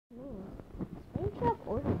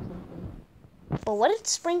But what did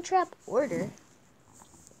Springtrap order?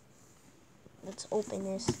 Let's open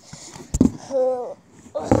this.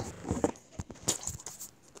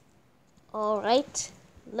 Alright,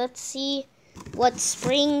 let's see what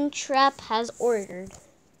Springtrap has ordered.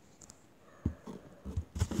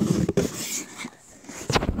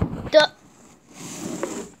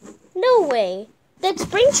 No way. Did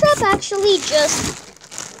Springtrap actually just...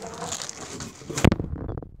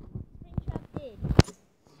 Springtrap did.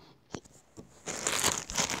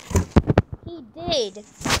 He did.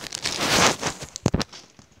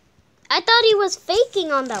 I thought he was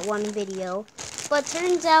faking on that one video, but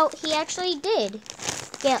turns out he actually did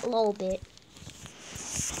get Lolbit.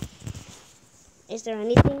 Is there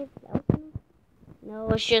anything else in it? No,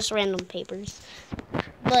 it's just random papers.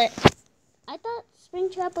 But I thought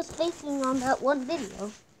Springtrap was faking on that one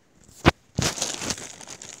video.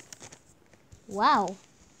 Wow.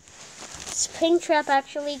 Springtrap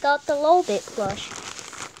actually got the Lolbit plush.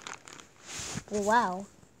 Wow.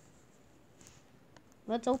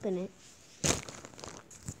 Let's open it.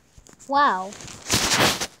 Wow.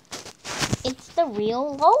 It's the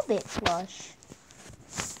real Lolbit plush.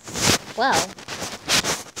 Wow.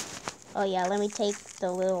 Oh yeah, let me take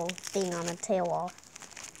the little thing on the tail off.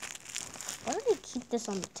 Why do they keep this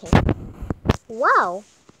on the tail? Wow.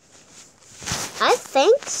 I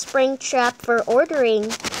thank Springtrap for ordering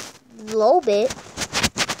Lolbit.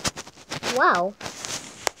 Wow.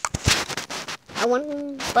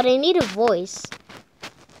 But I need a voice.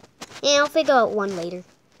 And I'll figure out one later.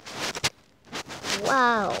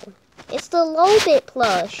 Wow. It's the Lolbit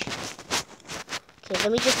plush. Okay,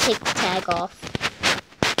 let me just take the tag off.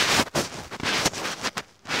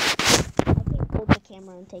 I can't hold the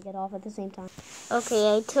camera and take it off at the same time.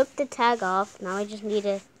 Okay, I took the tag off. Now I just need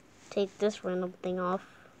to take this random thing off.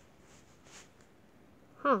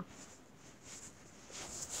 Huh.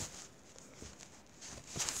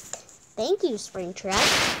 Thank you, Springtrap.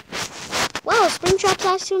 Wow, Springtrap's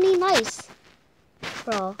actually nice.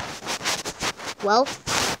 Bro. Well,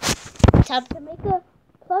 time to make a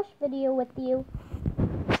plush video with you.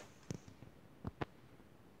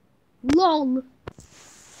 LOL.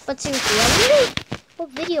 But seriously, I wonder what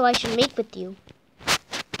video I should make with you.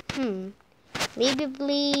 Maybe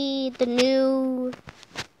the new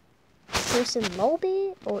person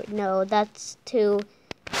Lolbit? Or no, that's too...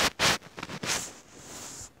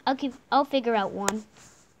 I'll figure out one.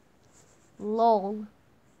 LOL.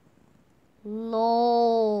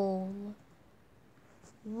 LOL.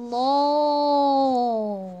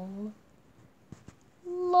 LOL.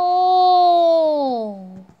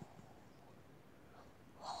 LOL.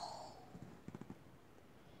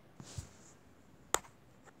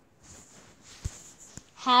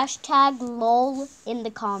 Hashtag LOL in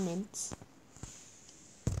the comments.